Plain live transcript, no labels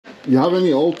You have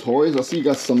any old toys? I see you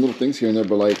got some little things here and there,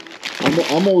 but like,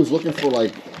 I'm always looking for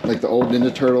like the old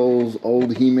Ninja Turtles,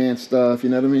 old He-Man stuff.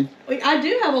 You know what I mean? I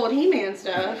do have old He-Man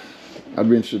stuff. I'd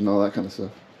be interested in all that kind of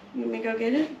stuff. You want me to go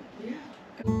get it? Yeah.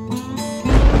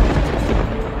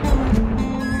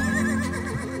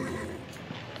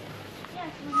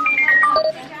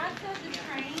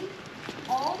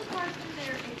 All the parts are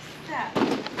there except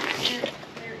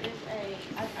there is a,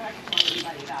 I can tell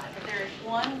anybody about it, but there is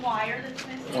one wire that's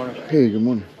missing. Hey, good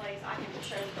morning. I can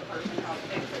show the person how to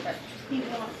fix it, but he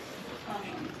wants,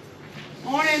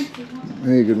 morning.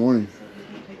 Hey, good morning.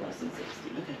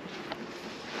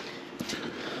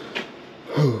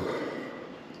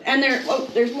 And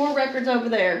there's more records over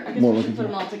there. I guess we should put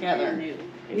them all together.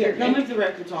 Yeah, don't move the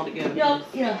records all together.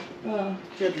 Yeah.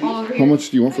 How much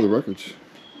do you want for the records?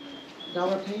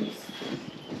 $1 piece.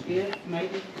 Yeah,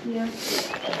 maybe. Yeah.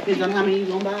 Depends on how many you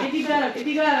gonna buy. If you got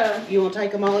a. You wanna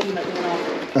take them all? You make one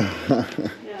off.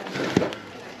 Yeah.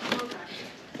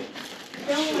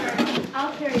 Don't worry,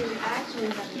 I'll carry the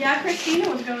actions. Yeah, Christina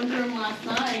was going through them last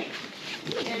night,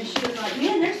 and she was like,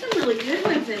 "Man, there's some really good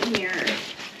ones in here."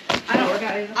 I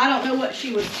don't know what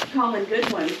she was calling good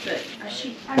ones, but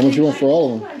she. How much you want for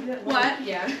all of them? What?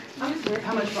 Yeah. How much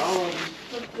for all of them?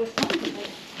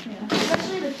 Yeah.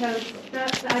 Especially the toast.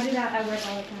 I do that at work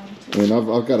all the time. I mean,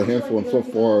 I've got a handful, and so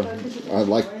far, I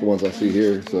like the ones I see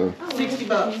here. So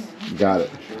 $60. got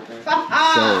it.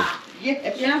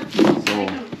 Yeah. So,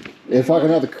 if I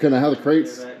can I have the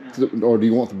crates, or do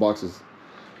you want the boxes?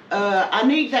 I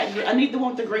need the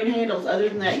one with the green handles. Other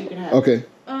than that, you can have. Okay.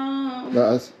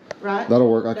 Right. That'll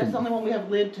work. That's the only one we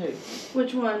have lid to.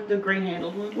 Which one? The green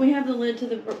handled one. We have the lid to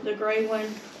the gray one,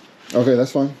 Okay,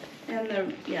 that's fine. and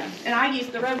and I use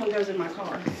the red one goes in my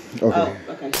car. Okay. Oh,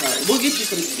 okay. Sorry. We'll get you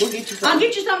some. I'll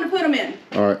get you something to put them in.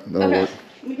 All right, that'll work.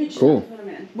 Let me get you Cool. something to put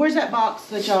them in. Where's that box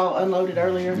that y'all unloaded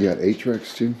earlier? You got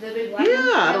 8-tracks too. The big black Yeah,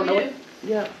 one? I don't know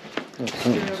Yeah, what.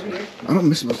 Yeah. I don't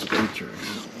miss most of the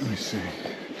 8-tracks. Let me see.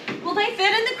 Will they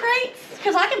fit in the crates?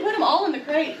 Because I can put them all in the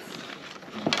crates.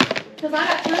 Because I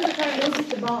got tons of crates. Look at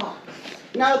the box.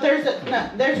 No, there's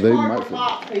They might cardboard fit.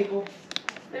 box, people.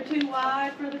 They're too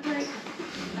wide for the crates.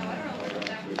 No, I don't know where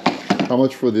that was. How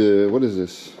much for the, what is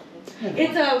this?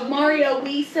 It's a Mario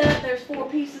Wii set. There's 4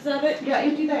 pieces of it. Yeah,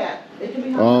 empty that. It can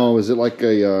be hot. Oh, is it like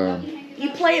a, You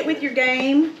play it with your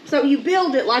game. So you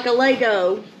build it like a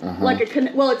Lego. Like it's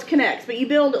Connects, but you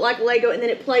build it like a Lego and then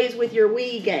it plays with your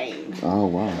Wii game. oh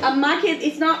wow. My kids,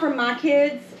 it's not from my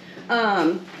kids.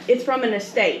 It's from an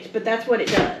estate, but that's what it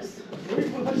does.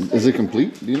 Is it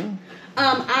complete? Do you know?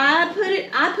 I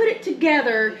put it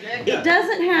together. It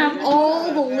doesn't have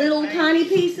all the little tiny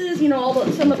pieces, you know,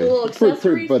 some of the little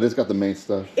accessories. But it's got the main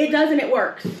stuff. It does, and it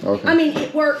works. Okay. I mean,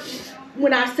 it works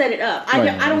when I set it up.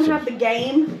 I don't have the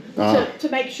game to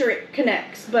make sure it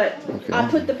connects, but I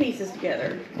put the pieces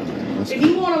together. If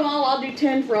you want them all, I'll do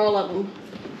 10 for all of them.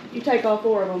 You take all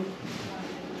 4 of them.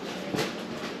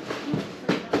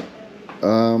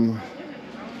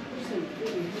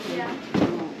 Yeah.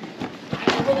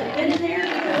 Will it fit in there? Is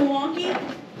it wonky?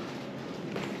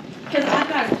 Because I've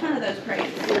got a ton of those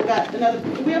crates. Do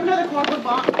we have another cardboard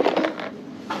box?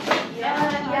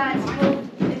 Yeah,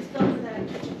 it's filled with that.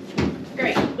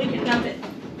 Great, we can dump it.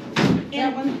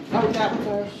 That one? Oh, that one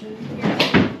first.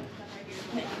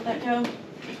 Let that go.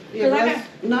 Yeah,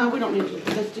 no, we don't need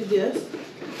to. Let's do this,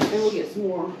 and we'll get some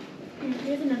more.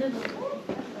 Here's another one.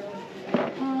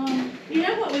 You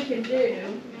know what we can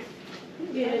do?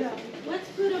 Is let's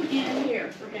put them in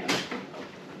here for him.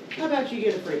 How about you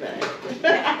get a free bag?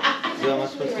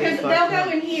 Because they'll go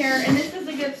in here, and this is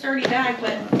a good sturdy bag,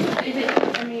 but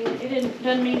doesn't mean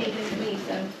anything to me,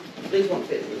 so. These won't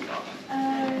fit in the box.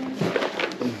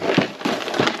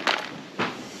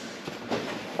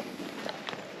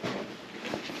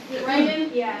 Is it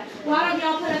raining? Yeah. Why don't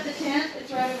y'all put up the tent?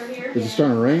 It's right over here. Is it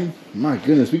starting to rain? My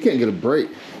goodness, we can't get a break.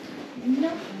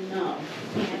 No.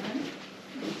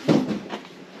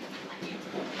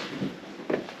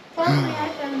 Finally, I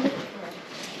found it.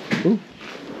 Ooh.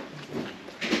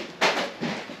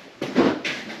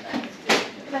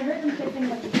 I heard them kissing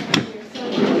like the here, so.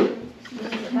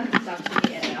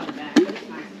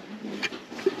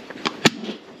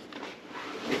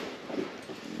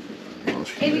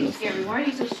 Amy, Gary, why are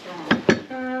you so strong?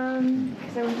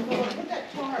 Because I went to Put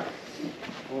that tarp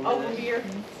over here.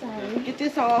 Sorry. Get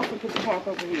this off and put the tarp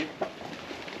over here.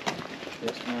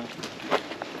 Yes, ma'am.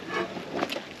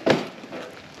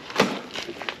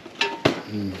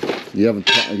 You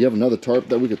have another tarp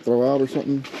that we could throw out or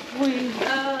something?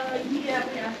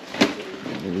 Yeah.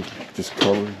 Maybe just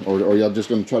cover, or y'all just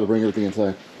gonna try to bring everything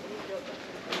inside?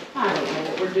 I don't know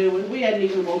what we're doing. We hadn't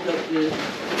even woke up yet.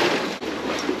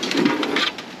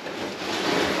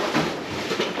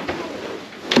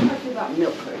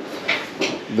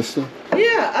 This stuff?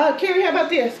 Yeah, Carrie, how about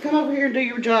this? Come over here and do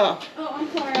your job. Oh, I'm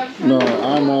sorry. I was trying No, to...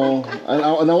 I know.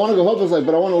 And I want to go help us, like,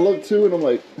 but I want to look too, and I'm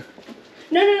like.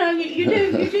 No. You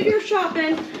do your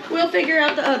shopping. We'll figure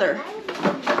out the other.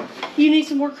 You need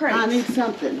some more crates. I need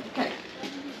something. Okay.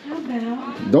 How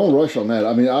about? Don't rush on that.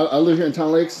 I mean, I live here in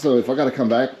Town Lakes, so if I gotta come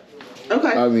back,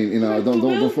 Okay. I mean, you know,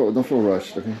 don't feel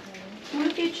rushed, okay?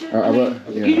 We'll get you.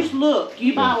 You just look.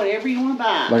 You buy whatever you want to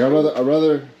buy. Like I'd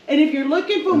rather. And if you're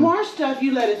looking for more stuff,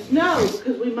 you let us know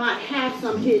because we might have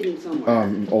some hidden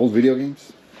somewhere. Old video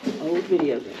games. Old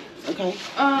video games. Okay.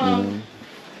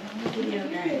 Video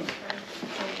games.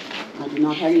 I do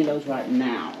not have any of those right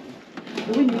now.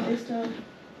 Do we need this stuff?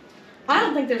 I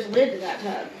don't think there's a lid to that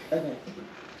tub. Okay.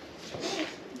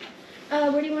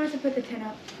 Where do you want us to put the tin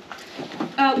up?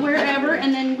 Wherever,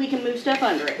 and then we can move stuff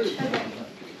under it.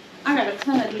 I got a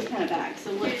ton of these kind of bags,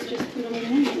 so let's just put them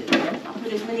in it. I'll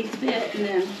put as many fit, and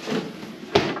then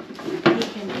he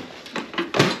can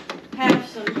have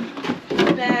some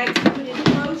bags to put his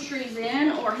groceries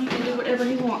in, or he can do whatever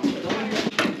he wants with them.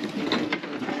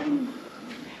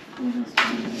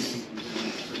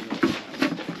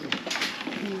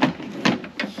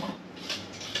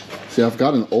 See, I've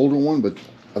got an older one, but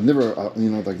I've never, you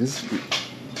know, like this.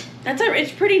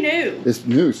 It's pretty new. It's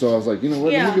new, so I was like, you know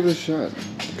what? Let me give it a shot.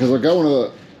 Because I got one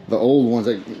of the old ones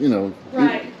that, you know.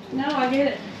 Right. No, I get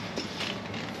it.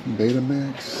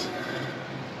 Betamax.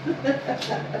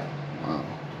 Wow.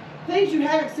 Things you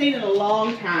haven't seen in a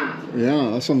long time.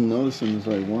 Yeah, that's what I'm noticing. It's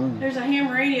like, wow. There's a ham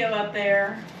radio up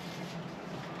there.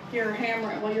 You're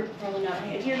well, you're probably not.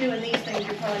 If you're doing these things,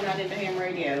 you're probably not into ham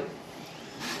radio.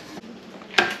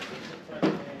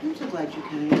 I'm so glad you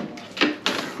came.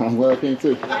 I'm glad I came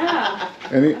too. Yeah.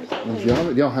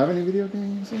 Do y'all have any video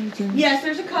games? Yes,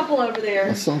 there's a couple over I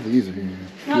there. saw these are here.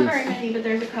 Not very many, but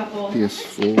there's a couple.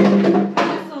 PS4.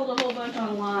 I just sold a whole bunch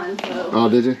online, so. Oh,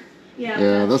 did you? Yeah.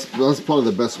 Yeah, that's probably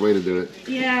the best way to do it.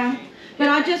 Yeah. But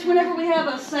I just, whenever we have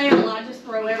a sale, I just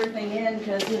throw everything in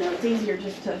because, you know, it's easier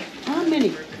just to. How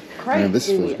many crates? Man, this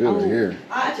feels good right here.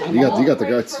 I took You all got the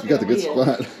crates you got the good from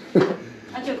his. spot.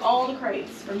 I took all the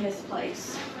crates from his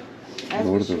place.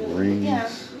 Lord of the Rings. Yeah.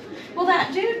 Well,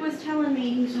 that dude was telling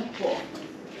me, he's like, well,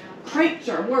 crates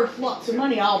are worth lots of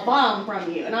money. I'll buy them from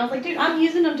you. And I was like, dude, I'm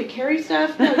using them to carry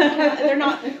stuff. No, they're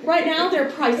not. Right now, they're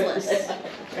priceless.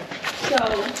 So.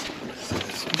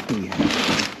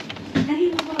 And he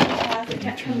was one of the guys that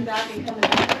kept coming back and coming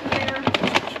back there.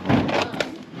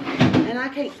 And I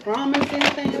can't promise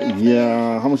anything about that.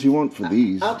 Yeah, how much you want for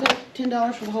these? I'll take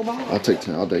 $10 for the whole bottle. I'll take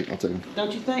 10. I'll take them.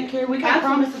 Don't you think, Carrie? We can't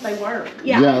promise that they work.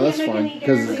 Yeah, that's fine.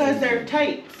 Because they're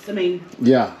tapes. I mean.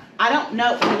 Yeah. I don't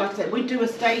know. Like I said, we do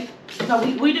estate. So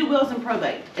we do wills and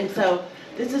probate. And so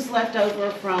this is left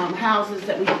over from houses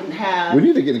that we didn't have. We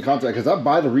need to get in contact because I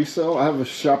buy the resale. I have a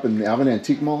shop in the Avenue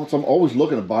Antique Mall, so I'm always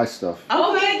looking to buy stuff.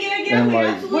 Oh, yeah. And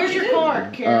like, where's your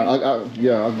card, Carrie?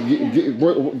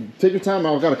 Take your time.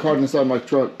 I've got a card inside my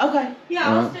truck. Okay.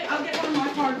 Yeah, I'll get one of my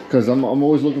cards. Because I'm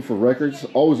always looking for records.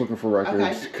 Always looking for records.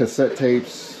 Okay. Cassette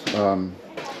tapes.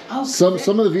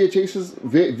 Some of the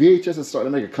VHS is starting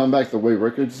to make a comeback the way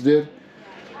records did.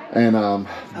 And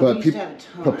but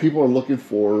people are looking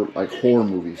for like horror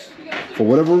movies for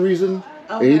whatever reason.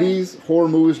 80s horror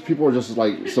movies. People are just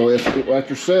like, so if at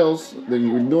your sales, then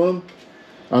you're doing them.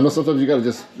 I know sometimes you gotta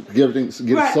just get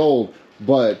it sold,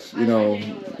 but you know,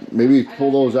 maybe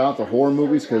pull those out, the horror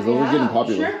movies, because those are getting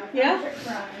popular. Sure. Yeah.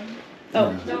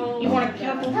 Oh, you want a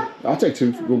couple? I'll take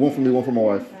 2. One for me, one for my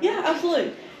wife. Yeah,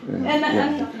 absolutely. Yeah.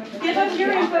 And give us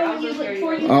your info when you look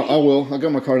for you. I will. I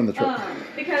got my card in the truck.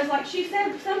 Because like she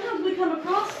said, sometimes we come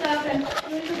across stuff and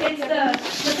it's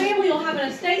the family will have an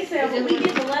estate sale, but we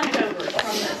get the leftovers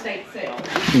from the estate sale.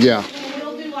 Yeah. And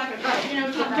we'll do like a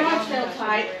garage sale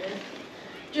type.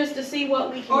 Just to see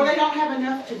what we can. Or they don't have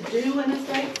enough to do an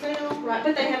estate sale. Right,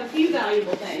 but they have a few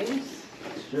valuable things.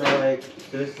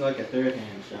 This is like a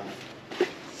third-hand shop.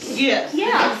 Yes.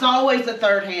 Yeah. It's always a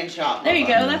third-hand shop. There you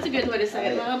go. That's a good way to say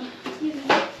it, Bob.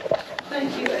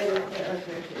 Thank you,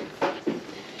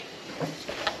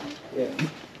 Yeah.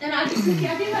 And I do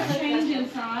have the change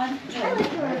inside.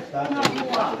 Not a whole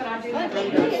lot, but I do have the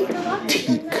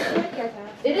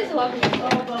It is a lot. Oh,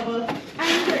 Bubba.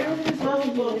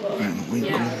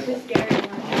 Yeah, it's scary.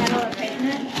 Had all the paint in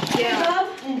it. Yeah. Bob,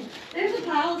 there's a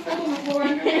pile of stuff on the floor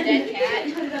under it. Dead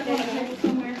cat. Put it up on the table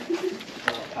somewhere.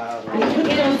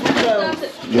 Yeah.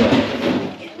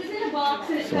 It was in a box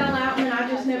and it fell out and I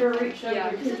just never reached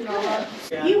over to pick it all up.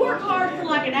 You work hard for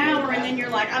like an hour and then you're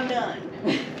like, I'm done.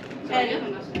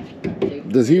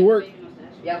 And Does he work?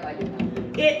 Yep, I do.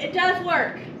 it does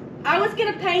work. I was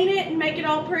gonna paint it and make it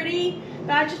all pretty,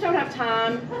 but I just don't have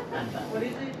time. What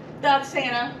is it? That's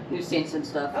Santa. New Saints and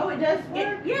stuff. Oh, it does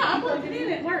work? Yeah, I plugged it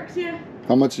in. It works, yeah.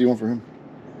 How much do you want for him?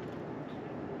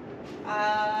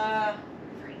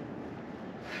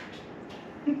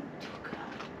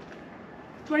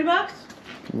 $20 bucks?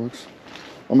 $20.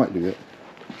 I might do that.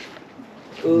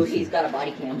 Ooh, he's got a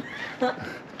body cam.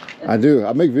 I do.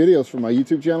 I make videos for my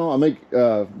YouTube channel. I make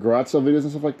garage sale videos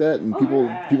and stuff like that, and people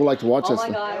like to watch that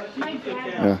stuff. Oh my God.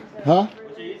 Yeah. Huh?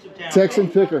 Texan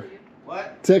Picker.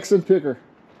 What? Texan Picker.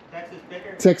 Texas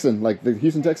Picker? Texan, like the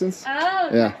Houston Texans. Oh,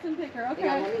 Yeah. Texan Picker. Okay.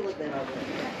 Yeah, let me look that up.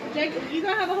 Jake, you're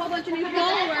gonna have a whole bunch of new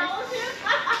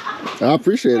followers. I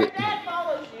appreciate it. Dad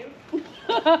follows you.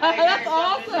 That's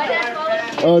awesome.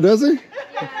 Oh, does he?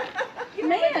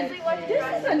 Man, this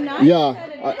is a nice Yeah.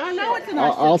 I know it's a I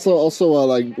nice also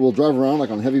like we'll drive around like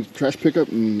on heavy trash pickup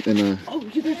and Oh,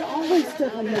 there's always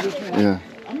stuff on heavy trash. yeah.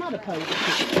 I'm not opposed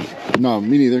to it. No,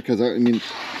 me neither. Because I mean,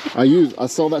 I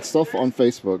sell that stuff on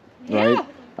Facebook, right? Yeah.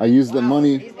 I use the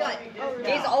money.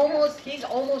 He's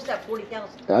almost at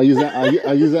 40,000. I use that.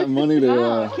 I use that money to.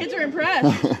 Oh, kids are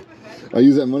impressed. I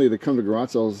use that money to come to garage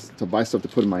sales to buy stuff to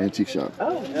put in my antique shop.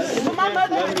 Oh, well, my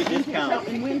mother had a discount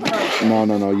in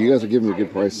Winsboro. No. You guys are giving me a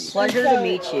good price. Pleasure to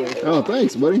meet you. Oh,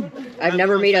 thanks, buddy. I've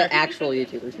never met an actual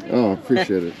YouTuber. Oh,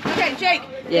 appreciate it. Okay, Jake.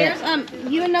 Yeah. There's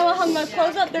you and Noah hung those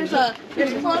clothes up. There's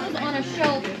clothes on a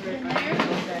shelf in there.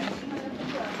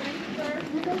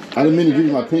 I didn't mean to give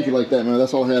you my pinky like that, man.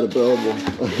 That's all I had available.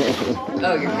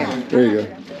 Oh, you're here. There you go.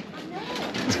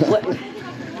 What?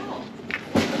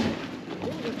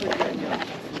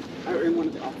 Or in one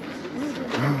of the offices.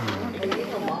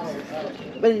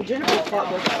 But in general, it's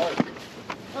what works out.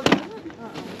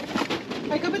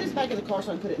 Hey, go put this back in the car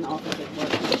so I can put it in the office at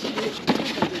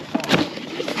work.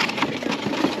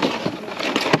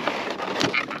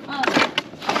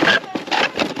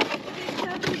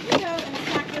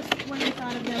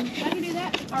 I can do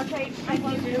that. Arcade. I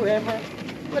can do Whoever.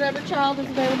 whatever child is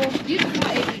available. You can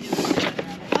want Ava.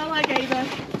 I like Ava.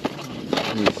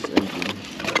 It's empty.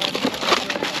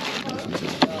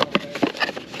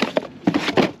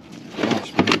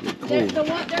 Gosh, man, it's They're cold.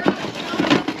 on the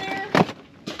shelf up there.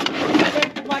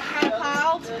 They're like kind of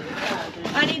piled.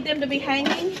 I need them to be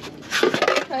hanging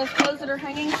because clothes that are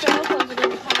hanging sell, clothes that are in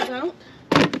the pile don't.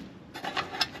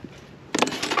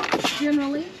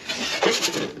 Generally.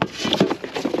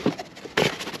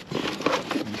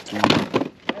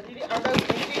 Are those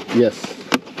empty? Yes.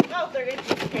 No, they're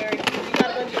empty to carry. You got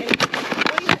a bunch of empty.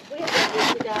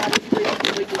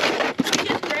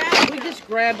 We just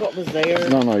grabbed what was there.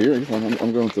 No, you're fine.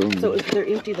 I'm going through them. So if they're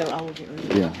empty, they're all get rid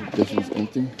of. Yeah, this one's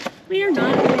empty. We are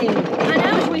not. I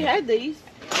know. We had these.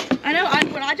 I know.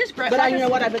 When I just grabbed. But you know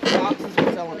what? I bet the boxes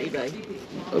would sell on eBay.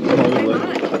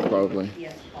 Probably.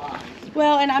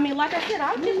 Well, and I mean, like I said,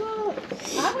 I was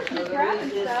just grabbing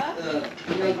stuff.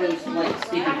 You know those like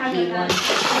Stephen King ones? I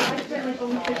spent like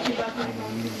almost $50 on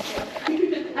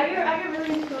them. I get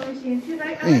really into sewing machines because I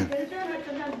like those are, but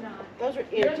sometimes not. Those are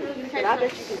empty. But I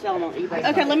bet you can sell them on eBay.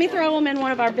 Okay, let me throw them in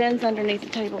one of our bins underneath the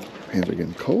table. Hands are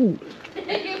getting cold.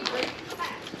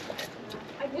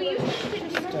 We used to sit in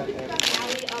the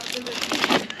alley up in the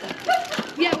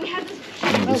Yeah, we have this.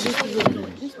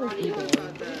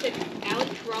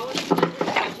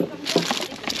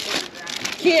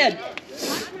 Kid.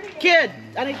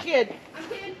 I need kid.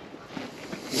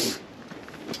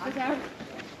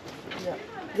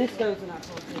 This goes in our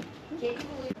pocket.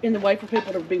 In the way for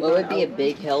people to be. What would be a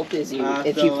big help is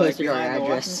if you posted our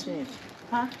address.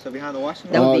 Huh? So behind the washing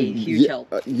That machine? would be a huge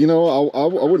help. You know, I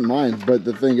wouldn't mind, but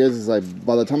the thing is like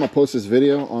by the time I post this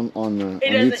video on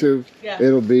YouTube, yeah.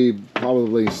 it'll be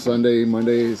probably Sunday,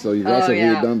 Monday, so you guys will be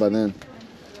done by then.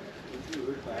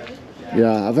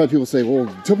 Yeah, I've had people say, "Well,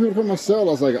 tell people to come to my cell."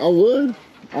 I was like, "I would,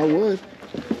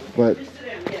 but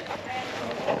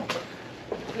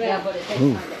Yeah, but it takes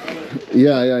time to edit.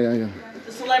 yeah."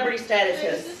 The celebrity status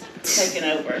has taken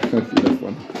over. That's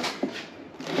fun.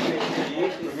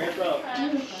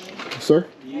 Sir?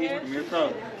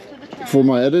 For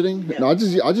my editing, no, I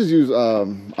just use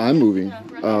iMovie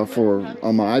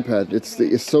on my iPad.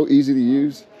 It's so easy to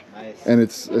use, and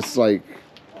it's like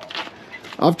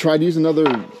I've tried using other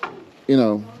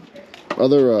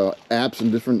apps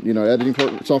and different editing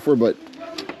software, but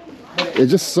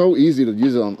it's just so easy to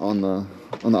use it on the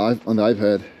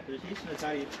iPad.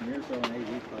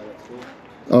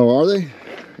 Oh, are they?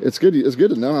 It's good. It's good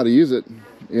to know how to use it,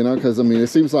 because I mean, it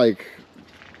seems like,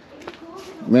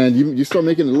 man, you start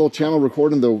making a little channel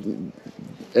recording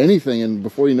anything, and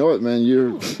before you know it, man,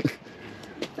 you're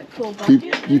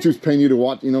YouTube's paying you to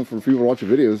watch, for people to watch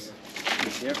your videos.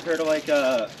 You ever heard of like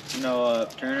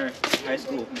Turner High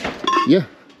School? Yeah.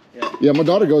 My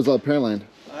daughter goes to Pearland.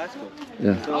 Oh, that's cool.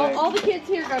 Yeah. So, All the kids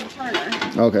here go to Turner.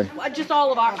 Okay. Just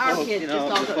all of our kids just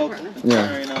all go to Turner.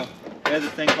 Yeah. You know, there's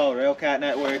this thing called Railcat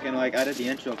Network, and like I did the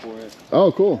intro for it.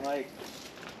 Oh, cool. And, like,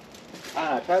 I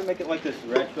don't know, I tried to make it like this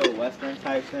retro western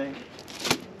type thing.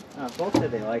 Both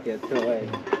said they like it, so like.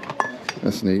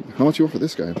 That's neat. How much you want for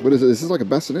this guy? What is it? Is this like a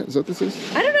bassinet? Is that what this is?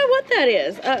 I don't know what that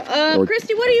is.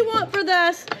 Christy, what do you want for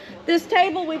this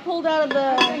table we pulled out of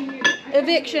the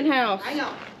eviction house? I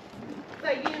know.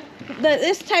 Say again.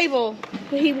 This table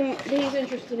he's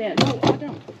interested in. No, I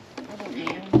don't.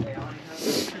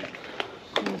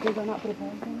 Did I not put a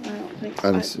price on it? I don't think so.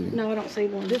 I didn't see. No, I don't see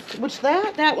one. Which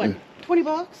that? That one.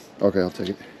 $20. Okay, I'll take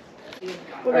it.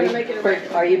 We're gonna make it a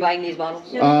regular. Are you buying these bottles?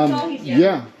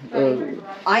 Yeah.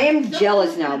 I am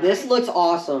jealous now. This looks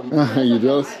awesome. You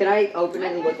jealous? Can I open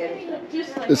it and look at it?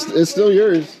 It's still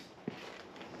yours.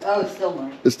 Oh, it's still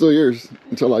mine. It's still yours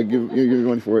until I give you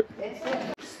money for it.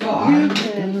 Nobody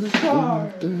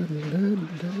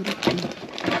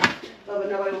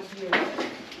wants to hear it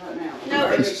right now. No,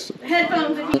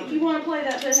 headphones. If you want to play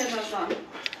that, put headphones on.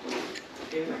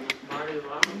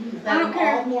 I don't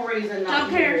care. All more reason not Don't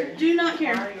to hear care. it. Do not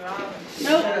care.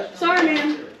 Nope. Sorry,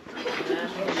 man.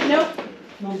 Nope.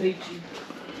 I'm gonna beat you.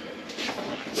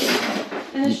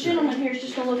 And this gentleman here is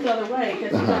just gonna look the other way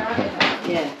because he's like,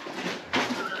 Yeah.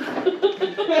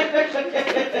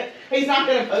 He's not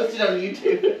gonna post it on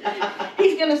YouTube.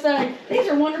 he's gonna say, "These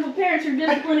are wonderful parents who are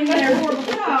disciplining their horrible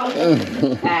child."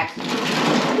 Facts.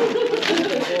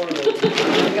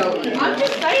 I'm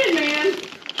just saying, man.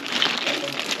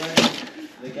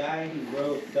 The guy who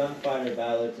wrote gunfighter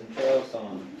ballads and trail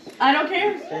songs. I don't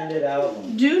care. Extended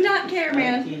album. Do not care,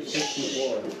 man.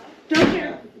 1964. Don't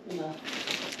care.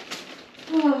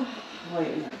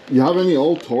 You have any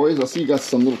old toys? I see you got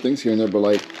some little things here and there, but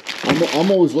like, I'm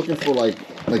always looking for like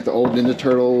the old Ninja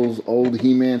Turtles, old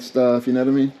He-Man stuff. You know what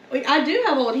I mean? I do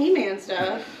have old He-Man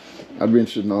stuff. I'd be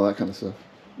interested in all that kind of stuff.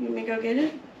 You want me to go get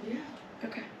it? Yeah.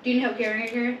 Okay. Do you know carrying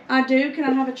here? I do. Can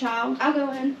I have a child? I'll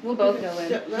go in. We'll both go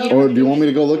in. Or do you want me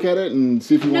to go look at it and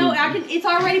see if you No, want? I can. It's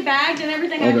already bagged and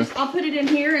everything. Okay. I'll put it in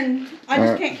here, and I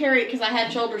just can't carry it because I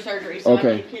had shoulder surgery, so I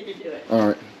need a kid to do it. All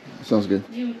right. Sounds good.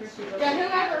 Yeah,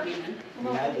 whoever. You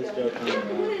had this joke on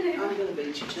I'm gonna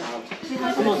beat you, child.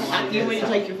 Come on, you want me to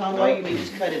take your phone away? You may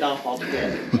just cut it off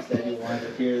altogether. You said you wanted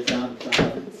to hear the sound of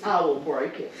silence. I will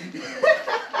break it.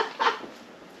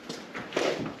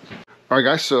 All right,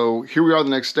 guys. So here we are the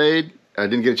next day. I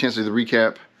didn't get a chance to do the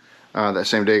recap that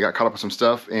same day. Got caught up with some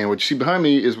stuff, and what you see behind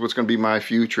me is what's going to be my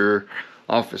future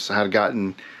office. I had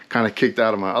gotten kind of kicked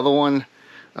out of my other one.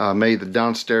 Made the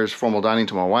downstairs formal dining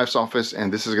to my wife's office,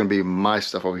 and this is going to be my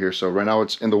stuff over here. So right now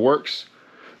it's in the works.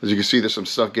 As you can see, there's some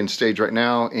stuff getting staged right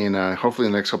now, and hopefully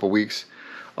in the next couple of weeks,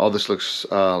 all this looks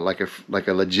like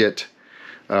a legit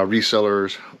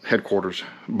reseller's headquarters.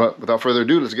 But without further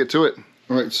ado, let's get to it.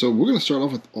 All right, so we're going to start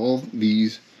off with all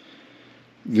these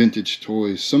vintage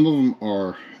toys. Some of them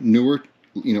are newer,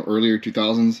 you know, earlier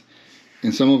 2000s,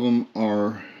 and some of them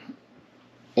are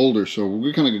older. So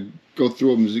we're kind of go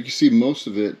through them. As you can see, most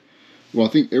of it, well, I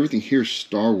think everything here is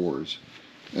Star Wars.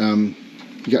 You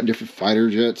got different fighter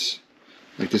jets,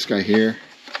 like this guy here,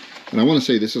 and I want to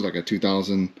say this is like a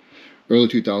early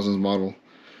 2000s model.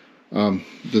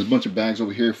 There's a bunch of bags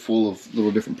over here full of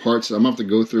little different parts. I'm gonna have to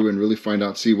go through and really find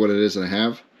out, see what it is that I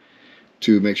have,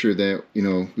 to make sure that, you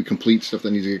know, we complete stuff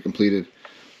that needs to get completed.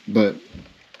 But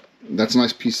that's a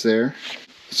nice piece there.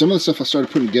 Some of the stuff I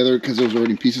started putting together because it was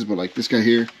already in pieces, but like this guy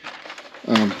here,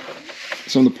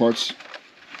 some of the parts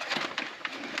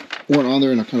weren't on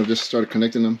there, and I kind of just started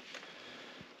connecting them.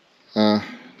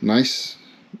 Nice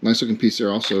looking piece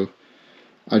there also.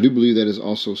 I do believe that is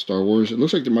also Star Wars. It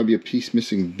looks like there might be a piece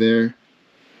missing there.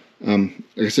 Like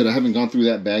I said, I haven't gone through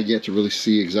that bag yet to really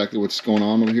see exactly what's going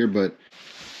on over here, but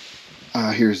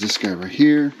here's this guy right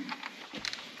here.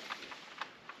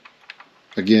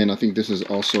 Again, I think this is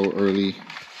also early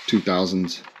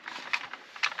 2000s.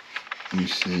 Let me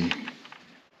see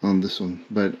on this one,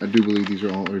 but I do believe these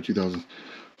are all early 2000s.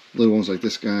 Little ones like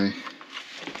this guy.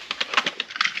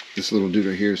 This little dude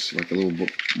right here is like a little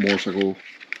motorcycle,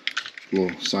 little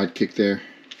sidekick there.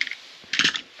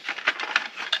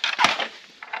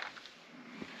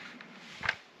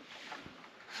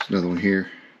 There's another one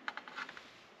here.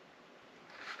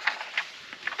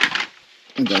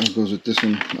 And that one goes with this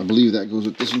one. I believe that goes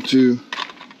with this one too.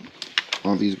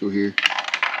 All these go here.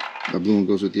 That blue one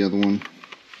goes with the other one.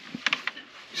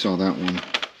 You saw that one.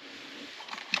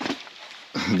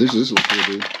 This looks cool,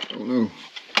 dude. Oh no.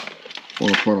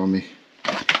 Fall apart on me.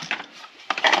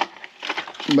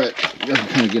 But you can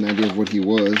kind of get an idea of what he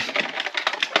was.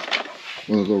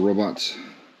 One of those little robots.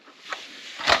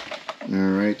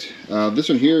 Alright. This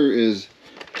one here is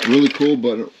really cool,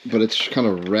 but it's kind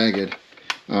of ragged.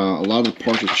 A lot of the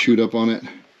parts are chewed up on it.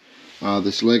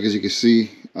 This leg, as you can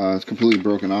see, it's completely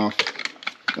broken off.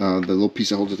 The little piece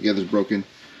that holds it together is broken.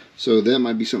 So that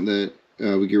might be something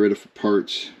that we get rid of for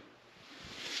parts.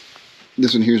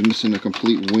 This one here is missing a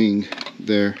complete wing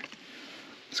there.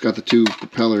 It's got the 2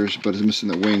 propellers, but it's missing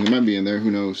that wing. It might be in there,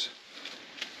 who knows.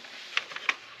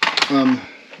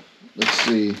 Let's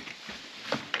see.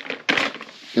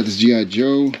 Got this G.I.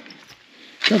 Joe.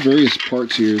 Got various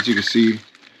parts here, as you can see.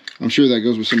 I'm sure that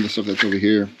goes with some of the stuff that's over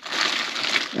here.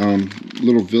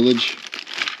 Little village.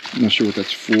 I'm not sure what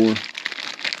that's for.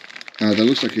 That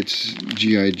looks like it's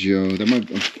G.I. Joe. I'm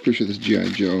pretty sure that's G.I.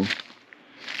 Joe.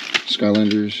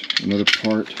 Skylanders, another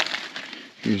part.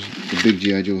 Here's the big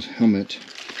G.I. Joe's helmet.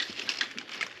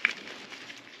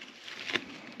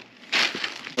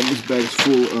 This bag is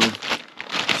full of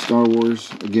Star Wars.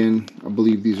 Again, I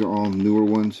believe these are all newer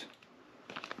ones.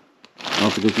 I'll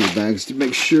have to go through the bags to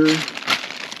make sure.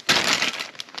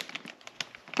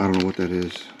 I don't know what that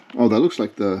is. Oh, that looks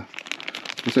like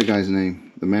what's that guy's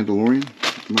name? The Mandalorian?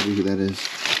 I might be who that is.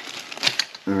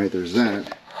 Alright, there's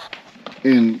that.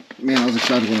 And, man, I was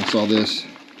excited when I saw this.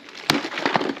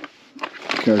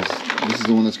 Because this is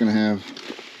the one that's going to have...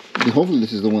 Hopefully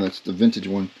this is the one that's the vintage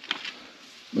one.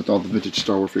 With all the vintage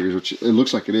Star Wars figures, which it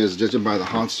looks like it is. Judging by the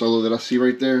Han Solo that I see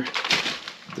right there.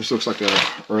 This looks like a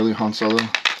early Han Solo.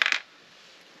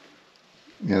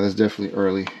 Yeah, that's definitely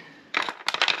early.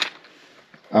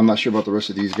 I'm not sure about the rest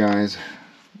of these guys.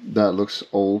 That looks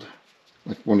old,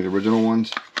 like one of the original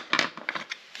ones,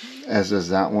 as does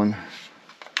that one.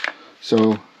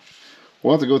 So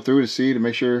we'll have to go through to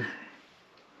make sure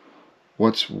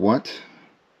what's what.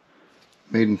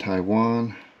 Made in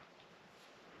Taiwan.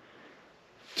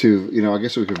 I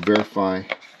guess we could verify.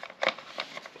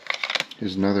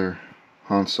 Here's another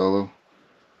Han Solo.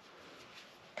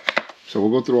 So we'll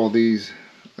go through all these.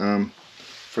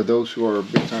 For those who are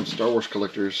big time Star Wars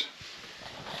collectors,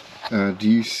 do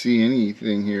you see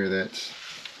anything here that's,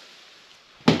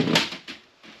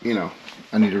 I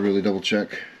need to really double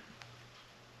check?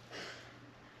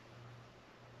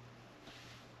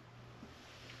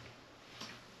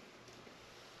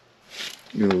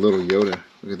 Even a little Yoda.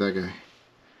 Look at that guy.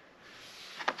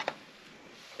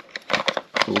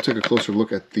 So we'll take a closer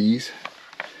look at these.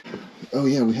 Oh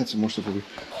yeah, we had some more stuff over here.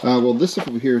 Well, this stuff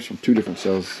over here is from 2 different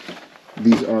sales.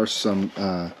 These are some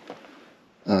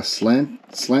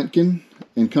Slantkin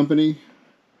and Company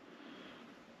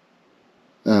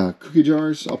cookie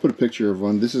jars. I'll put a picture of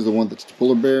one. This is the one that's the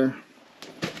polar bear,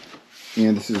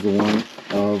 and this is the one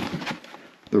of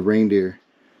the reindeer.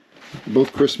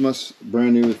 Both Christmas,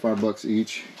 brand new, at $5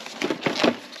 each.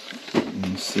 Let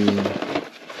me see.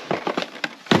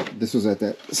 This was at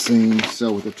that same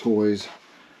sale with the toys.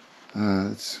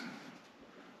 It's,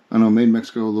 I don't know, made in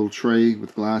Mexico, a little tray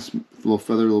with glass, a little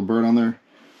feather, a little bird on there.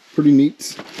 Pretty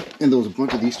neat. And there was a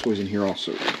bunch of these toys in here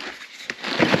also.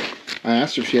 I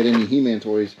asked her if she had any He-Man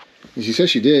toys, and she said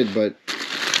she did, but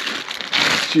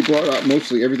she brought out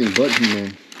mostly everything but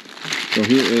He-Man. So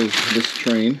here is this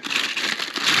train.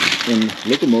 And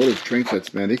locomotive train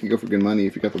sets, man, they can go for good money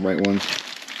if you got the right ones.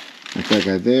 Like that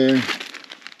guy there.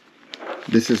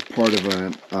 This is part of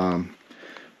a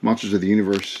Monsters of the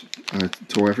Universe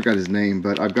toy. I forgot his name,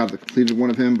 but I've got the completed one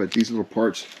of him. But these little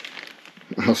parts,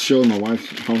 I'll show my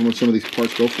wife how much some of these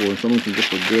parts go for, and some of them can go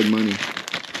for good money.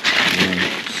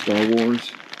 Star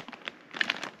Wars.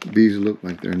 These look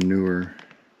like they're newer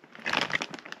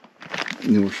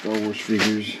Star Wars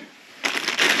figures.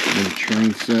 Another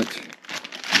train set.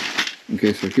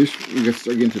 Okay, so here's, we got to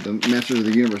start getting to the Masters of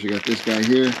the Universe. We got this guy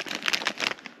here,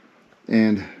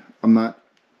 and I'm not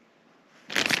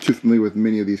too familiar with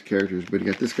many of these characters, but you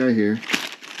got this guy here,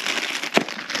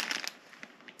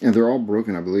 and they're all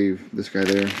broken, I believe. This guy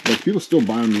there, but people still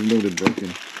buy them even though they're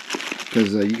broken,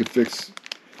 because you can fix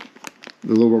the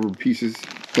little rubber pieces.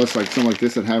 Plus, like some like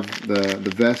this that have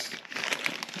the vest,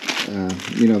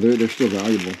 you know, they're still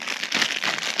valuable.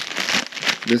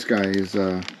 This guy is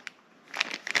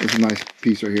it's a nice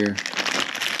piece right here.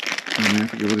 Oh man, I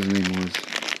forget what his name was.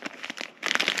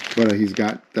 But he's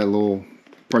got that little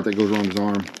part that goes around his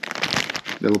arm.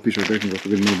 That little piece right there can go for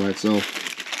good money by itself.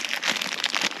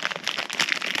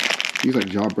 He's like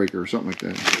Jawbreaker or something like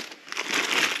that.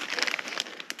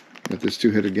 Got this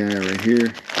two-headed guy right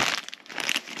here.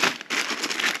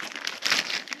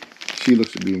 She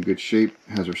looks to be in good shape.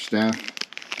 Has her staff.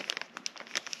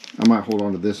 I might hold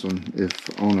on to this one if,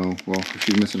 oh no, well, if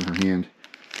she's missing her hand.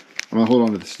 I'm going to hold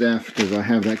on to the staff because I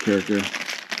have that character.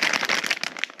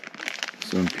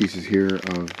 Some pieces here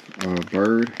of a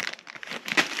bird.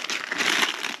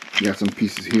 Got some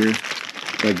pieces here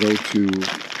that go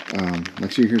to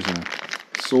Let's see, here's a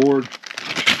sword,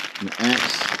 an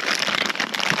axe.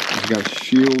 It's got a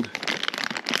shield.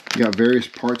 You got various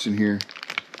parts in here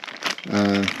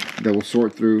that we'll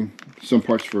sort through. Some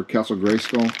parts for Castle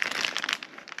Grayskull.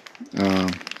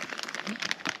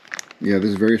 Yeah,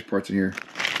 there's various parts in here.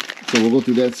 So we'll go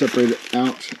through that, separate it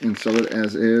out, and sell it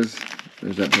as is.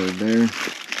 There's that bird there.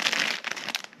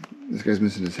 This guy's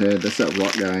missing his head. That's that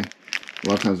rock guy. A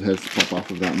lot of times the heads pop off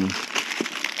of that one.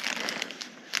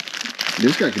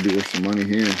 This guy could be worth some money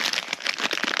here.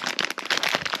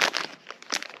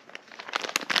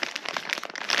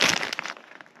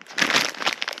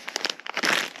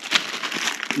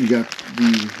 You got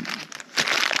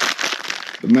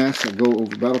the masks that go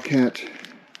over Battle Cat.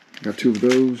 Got 2 of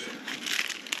those.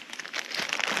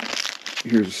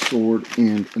 Here's a sword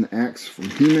and an axe from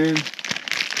He-Man.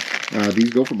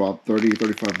 These go for about 30,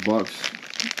 35 bucks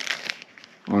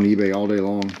on eBay all day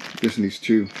long. Just in these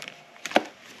 2.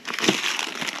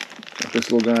 Got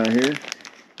this little guy here.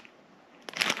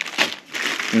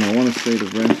 And I want to say the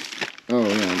rest. Oh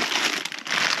yeah.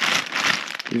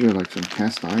 These are like some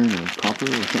cast iron or copper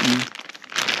or something.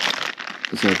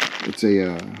 It's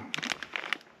a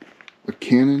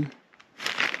cannon. I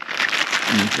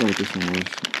forgot what this one was.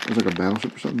 It was like a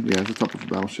battleship or something. Yeah, it's the top of a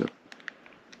battleship.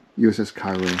 USS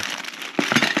Cairo.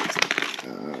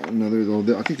 Another though.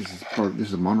 I think this is part. This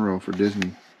is a monorail for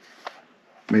Disney.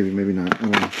 Maybe, maybe not. I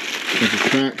don't know. Bunch of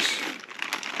tracks.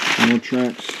 More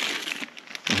tracks.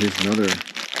 Oh, here's another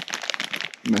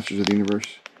Masters of the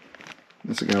Universe.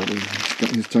 That's a guy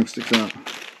with his tongue sticks out.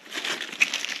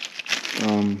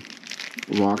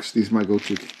 Rocks. These might go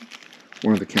to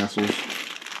one of the castles.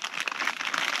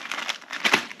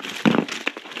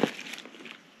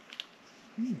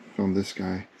 From this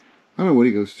guy. I don't know what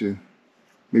he goes to.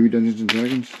 Maybe Dungeons and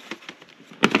Dragons.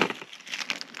 I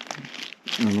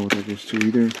don't know what that goes to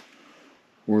either.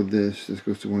 Or this. This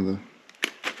goes to one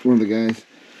of the guys.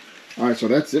 Alright, so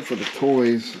that's it for the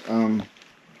toys. Some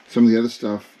of the other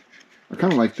stuff. I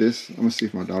kind of like this. I'm going to see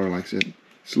if my daughter likes it.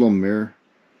 It's a little mirror.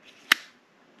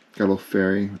 Got a little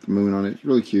fairy with the moon on it. It's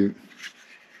really cute.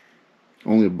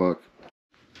 Only $1.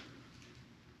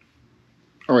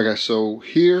 Alright guys, so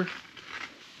here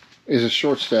is a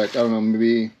short stack. I don't know,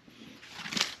 maybe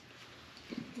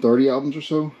 30 albums or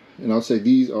so. And I'll say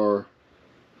these are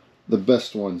the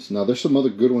best ones. Now there's some other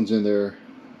good ones in there,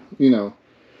 you know,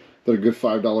 that are good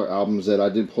 $5 albums that I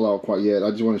didn't pull out quite yet.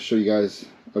 I just want to show you guys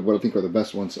what I think are the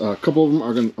best ones. A couple of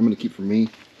them I'm gonna keep for me.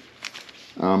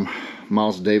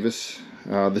 Miles Davis.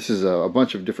 This is a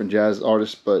bunch of different jazz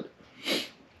artists, but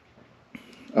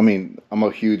I mean, I'm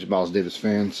a huge Miles Davis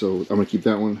fan, so I'm gonna keep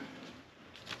that one.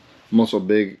 I'm also a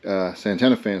big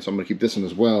Santana fan, so I'm gonna keep this one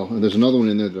as well. And there's another one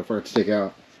in there that I forgot to take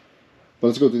out. But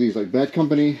let's go through these, like Bad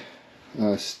Company,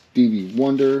 Stevie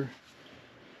Wonder.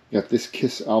 You got this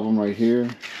Kiss album right here.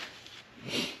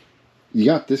 You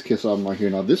got this Kiss album right here.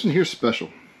 Now this one here is special.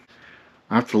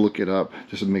 I have to look it up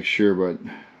just to make sure, but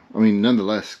I mean,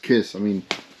 nonetheless, Kiss. I mean,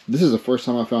 this is the first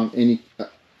time I found any,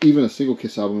 even a single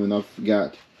Kiss album, and I've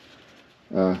got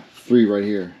 3 right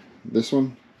here. This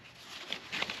one,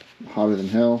 Hotter Than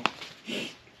Hell,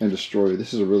 and Destroyer.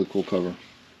 This is a really cool cover.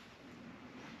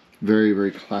 Very,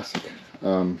 very classic.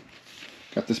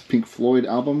 Got this Pink Floyd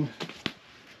album,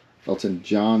 Elton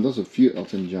John. Those are a few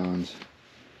Elton Johns.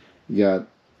 You got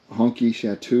Honky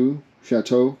Chateau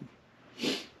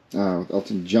with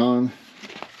Elton John.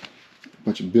 A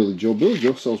bunch of Billy Joel. Billy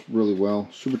Joel sells really well.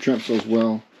 Supertramp sells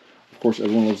well. Of course,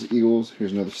 everyone loves the Eagles.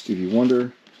 Here's another Stevie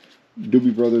Wonder.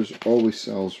 Doobie Brothers always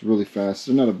sells really fast.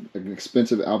 They're not an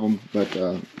expensive album, but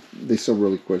they sell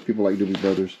really quick. People like Doobie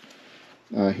Brothers.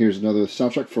 Here's another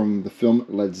soundtrack from the film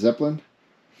Led Zeppelin.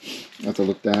 I have to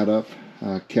look that up.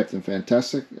 Captain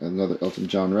Fantastic, another Elton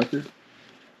John record.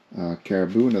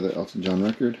 Caribou, another Elton John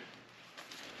record.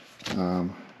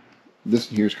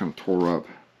 This one here is kind of tore up.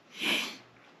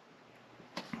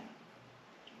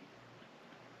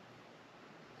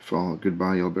 Fall,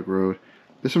 Goodbye, Yellow Brick Road.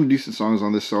 There's some decent songs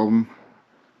on this album.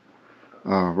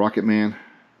 Rocket Man,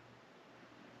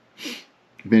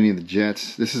 Benny and the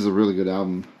Jets. This is a really good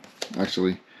album,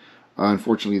 actually.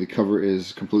 Unfortunately, the cover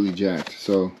is completely jacked.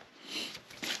 So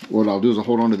what I'll do is I'll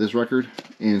hold on to this record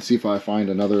and see if I find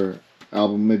another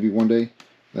album maybe one day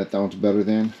that one's better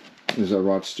than. There's that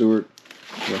Rod Stewart.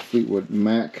 There's that Fleetwood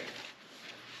Mac.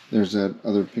 There's that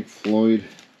other Pink Floyd.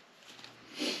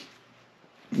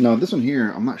 Now this one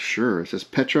here, I'm not sure. It says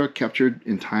Petra, Captured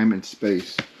in Time and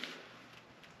Space.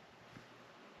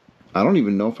 I don't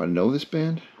even know if I know this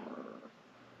band,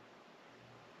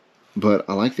 but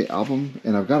I like the album,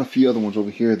 and I've got a few other ones over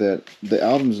here that the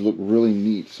albums look really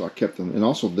neat, so I kept them. And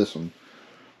also this one,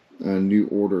 New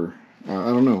Order.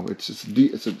 I don't know. It's just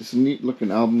it's a neat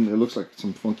looking album. It looks like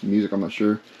some funky music. I'm not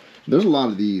sure. There's a lot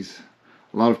of these,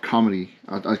 a lot of comedy.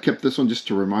 I kept this one just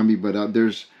to remind me. But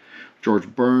there's George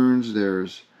Burns.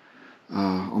 There's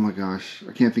oh my gosh,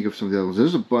 I can't think of some of the others.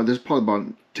 There's probably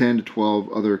about 10 to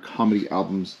 12 other comedy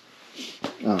albums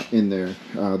in there.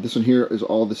 This one here is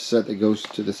all the set that goes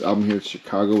to this album here. It's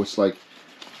Chicago. It's like,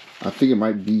 I think it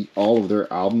might be all of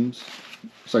their albums.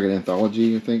 It's like an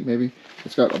anthology, I think, maybe.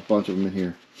 It's got a bunch of them in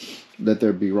here. Let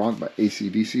There Be Rock by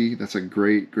AC/DC. That's a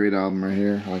great album right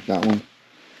here. I like that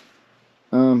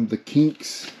one. The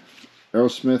Kinks,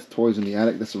 Aerosmith, Toys in the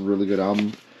Attic. That's a really good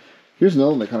album. Here's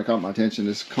another one that kind of caught my attention.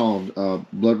 It's called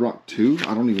Blood Rock 2.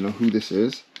 I don't even know who this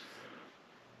is.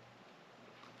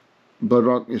 Blood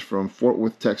Rock is from Fort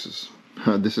Worth, Texas.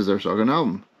 This is their second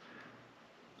album.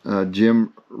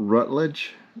 Jim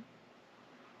Rutledge.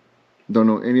 Don't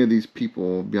know any of these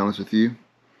people, to be honest with you.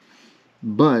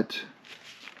 But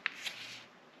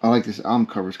I like this album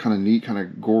cover. It's kind of neat, kind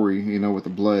of gory, you know, with the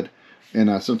blood.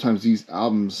 And sometimes these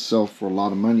albums sell for a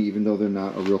lot of money, even though they're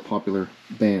not a real popular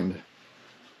band.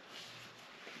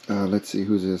 Let's see,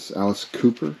 who's this? Alice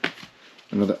Cooper.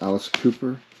 Another Alice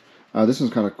Cooper. This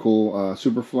one's kind of cool.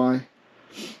 Superfly.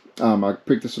 I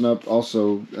picked this one up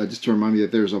also just to remind me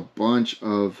that there's a bunch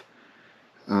of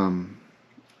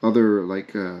other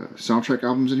like soundtrack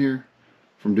albums in here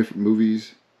from different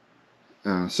movies.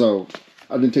 So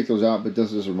I didn't take those out, but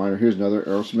just as a reminder, here's another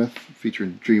Aerosmith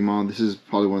featuring Dream On. This is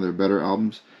probably one of their better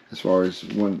albums as far as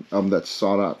one album that's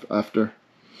sought out after.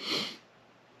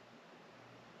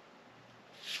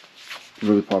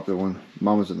 Really popular one.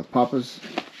 Mamas and the Papas.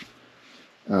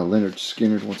 Leonard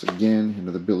Skinner once again.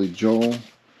 Another Billy Joel.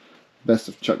 Best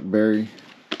of Chuck Berry.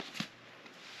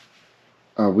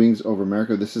 Wings Over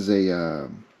America. This is a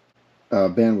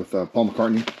band with Paul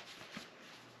McCartney.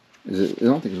 Is it? I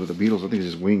don't think it's with the Beatles. I think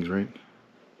it's just Wings, right?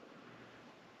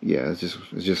 Yeah, it's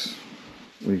just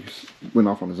when he went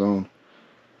off on his own.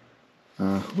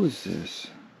 Who is this?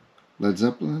 Led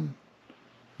Zeppelin?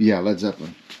 Yeah, Led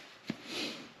Zeppelin.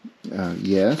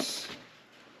 Yes.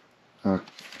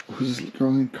 Who's this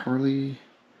girl named? Carly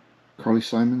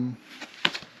Simon.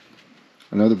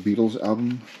 Another Beatles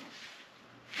album.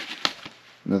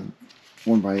 Another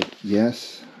one by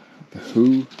Yes. The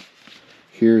Who.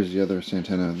 Here's the other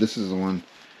Santana. This is the one.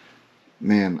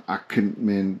 Man, I've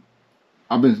been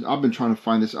trying to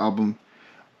find this album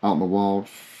out in the wall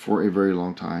for a very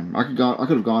long time. I could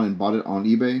have gone and bought it on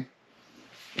eBay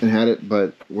and had it,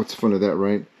 but what's the fun of that,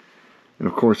 right? And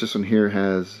of course, this one here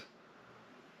has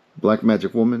Black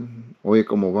Magic Woman, Oye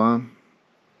Como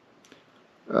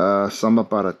Va, Samba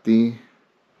Para Ti,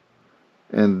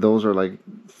 and those are like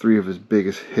 3 of his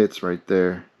biggest hits right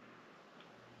there.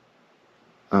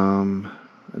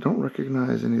 I don't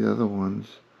recognize any of the other ones,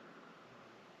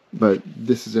 but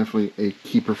this is definitely a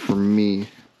keeper for me.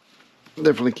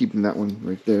 Definitely keeping that one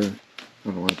right there. I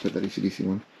don't know why I put that AC/DC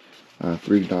one.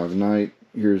 3 Dog Night.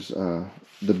 Here's the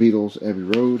Beatles, Abbey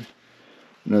Road.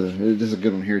 This is a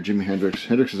good one here, Jimi Hendrix.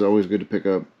 Hendrix is always good to pick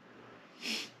up.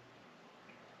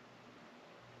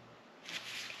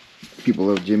 People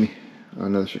love Jimmy.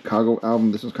 Another Chicago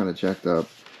album. This one's kind of jacked up.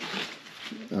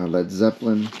 Led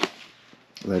Zeppelin.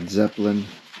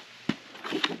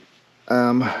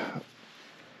 I'm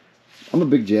a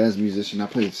big jazz musician. I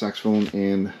play the saxophone,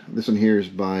 and this one here is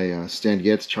by Stan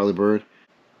Getz, Charlie Bird.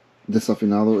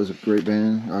 Desafinado is a great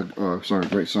band.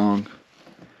 Great song.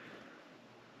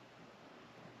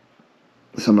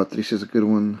 Samba Triste is a good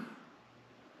one.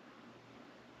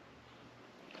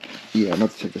 Yeah, I'm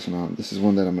about to check this one out. This is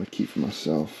one that I'm going to keep for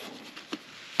myself.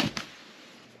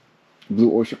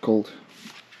 Blue Oyster Cult.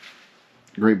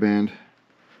 Great band.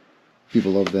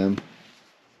 People love them.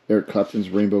 Eric Clapton's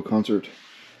Rainbow Concert.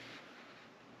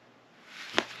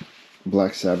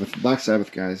 Black Sabbath. Black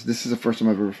Sabbath, guys. This is the first time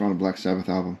I've ever found a Black Sabbath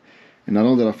album. And not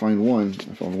only did I find one,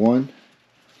 I found 1,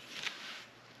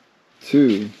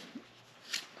 2.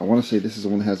 I want to say this is the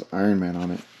one that has Iron Man on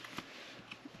it.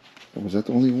 Or was that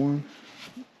the only one?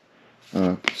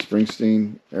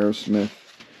 Springsteen, Aerosmith,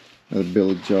 another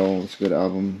Billy Joel. It's a good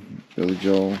album. Billy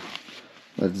Joel.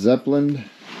 Led Zeppelin.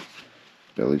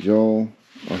 Billy Joel.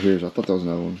 Oh, I thought that was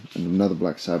another one. And another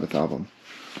Black Sabbath album.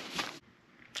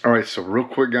 Alright, so real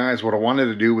quick, guys, what I wanted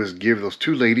to do was give those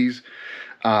 2 ladies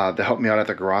that helped me out at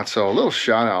the garage sale a little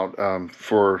shout out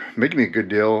for making me a good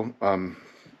deal.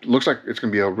 Looks like it's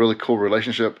going to be a really cool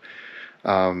relationship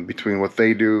between what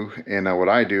they do and what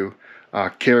I do.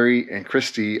 Carrie and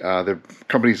Christy, their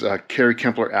company's Carrie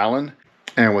Kempler Allen,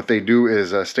 and what they do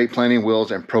is estate planning,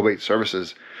 wills, and probate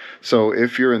services. So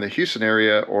if you're in the Houston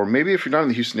area, or maybe if you're not in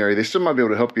the Houston area, they still might be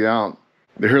able to help you out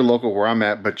They're here local where I'm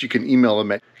at, but you can email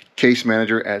them at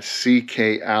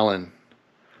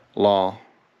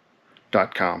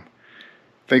casemanager@ckallenlaw.com.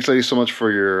 Thanks, ladies, so much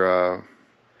for your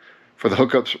for the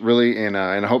hookups, really, and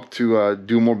I hope to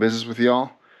do more business with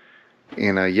y'all.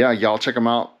 And yeah, y'all check them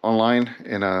out online,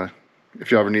 and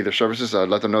if you ever need their services,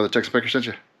 let them know that Texas Baker sent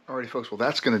you. Alrighty, folks, well,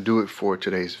 that's going to do it for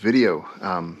today's video.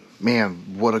 Man,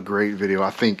 what a great video. I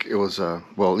think it was,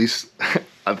 well, at least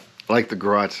I like the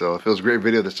garage sale. If it was a great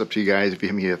video, that's up to you guys. If you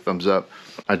give me a thumbs up.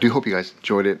 I do hope you guys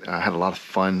enjoyed it. I had a lot of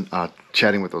fun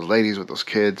chatting with those ladies, with those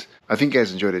kids. I think you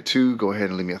guys enjoyed it too. Go ahead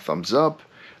and leave me a thumbs up.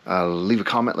 Leave a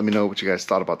comment. Let me know what you guys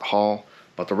thought about the haul,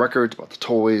 about the records, about the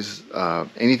toys,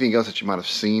 anything else that you might have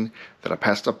seen that I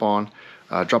passed up on.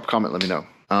 Drop a comment. Let me know.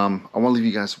 I want to leave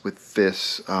you guys with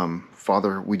this.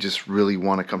 Father, we just really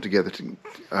want to come together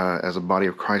as a body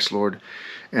of Christ, Lord.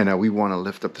 And we want to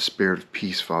lift up the spirit of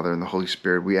peace, Father, and the Holy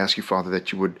Spirit. We ask you, Father,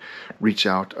 that you would reach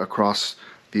out across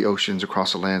the oceans,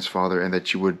 across the lands, Father, and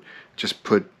that you would just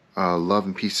put love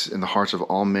and peace in the hearts of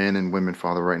all men and women,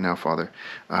 Father, right now, Father.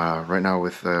 Right now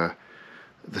with the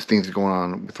things going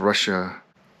on with Russia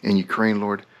and Ukraine,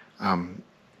 Lord.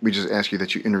 We just ask you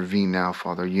that you intervene now,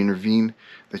 Father. You intervene,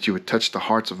 that you would touch the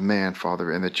hearts of man,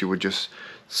 Father, and that you would just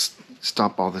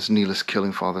stop all this needless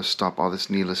killing, Father. Stop all this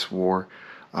needless war.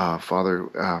 Father,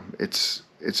 it's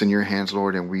in your hands,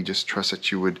 Lord, and we just trust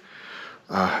that you would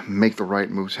make the right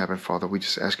moves happen, Father. We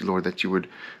just ask you, Lord, that you would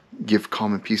give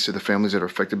calm and peace to the families that are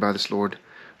affected by this, Lord.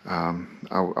 I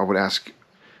would ask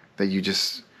that you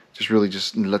just really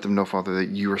just let them know, Father, that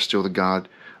you are still the God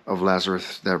of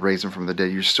Lazarus that raised him from the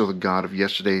dead. You're still the God of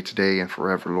yesterday, today, and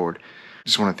forever, Lord.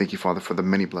 Just want to thank you, Father, for the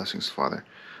many blessings, Father.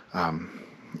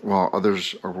 While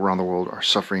others around the world are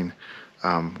suffering,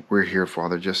 we're here,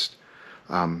 Father, just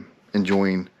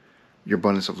enjoying your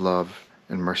abundance of love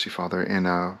and mercy, Father.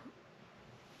 And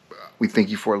we thank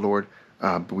you for it, Lord.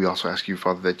 But we also ask you,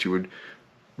 Father, that you would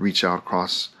reach out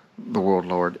across the world,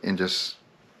 Lord, and just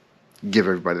give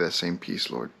everybody that same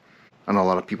peace, Lord. I know a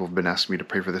lot of people have been asking me to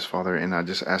pray for this, Father, and I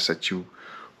just ask that you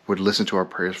would listen to our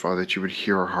prayers, Father, that you would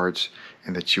hear our hearts,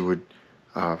 and that you would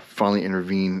finally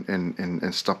intervene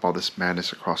and stop all this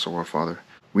madness across the world, Father.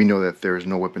 We know that there is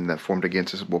no weapon that formed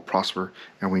against us will prosper,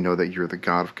 and we know that you're the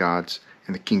God of gods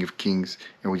and the King of kings,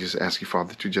 and we just ask you,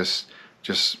 Father, to just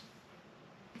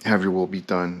have your will be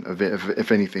done.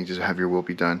 If anything, just have your will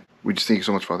be done. We just thank you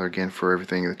so much, Father, again, for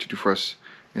everything that you do for us.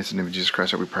 And it's in the name of Jesus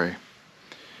Christ that we pray.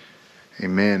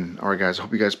 Amen. All right, guys, I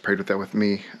hope you guys prayed with that with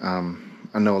me.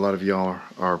 I know a lot of y'all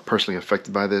are personally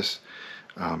affected by this.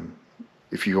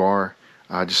 If you are,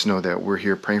 just know that we're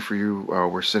here praying for you.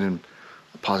 We're sending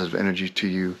positive energy to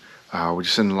you. We're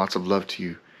just sending lots of love to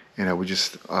you. And we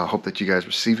just hope that you guys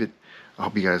receive it. I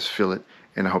hope you guys feel it.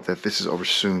 And I hope that this is over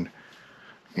soon.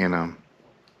 And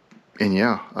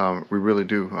yeah, we really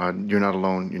do. You're not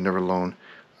alone. You're never alone.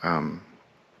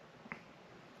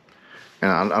 And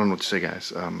I don't know what to say,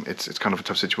 guys. It's kind of a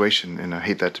tough situation, and I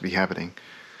hate that to be happening.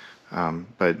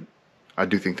 But I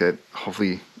do think that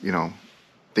hopefully,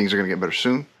 things are going to get better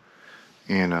soon.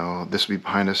 And this will be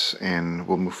behind us, and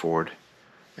we'll move forward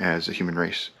as a human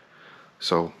race.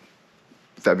 So,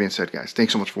 with that being said, guys,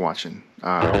 thanks so much for watching.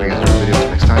 I hope you guys enjoy the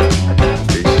video. Next time.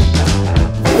 Peace.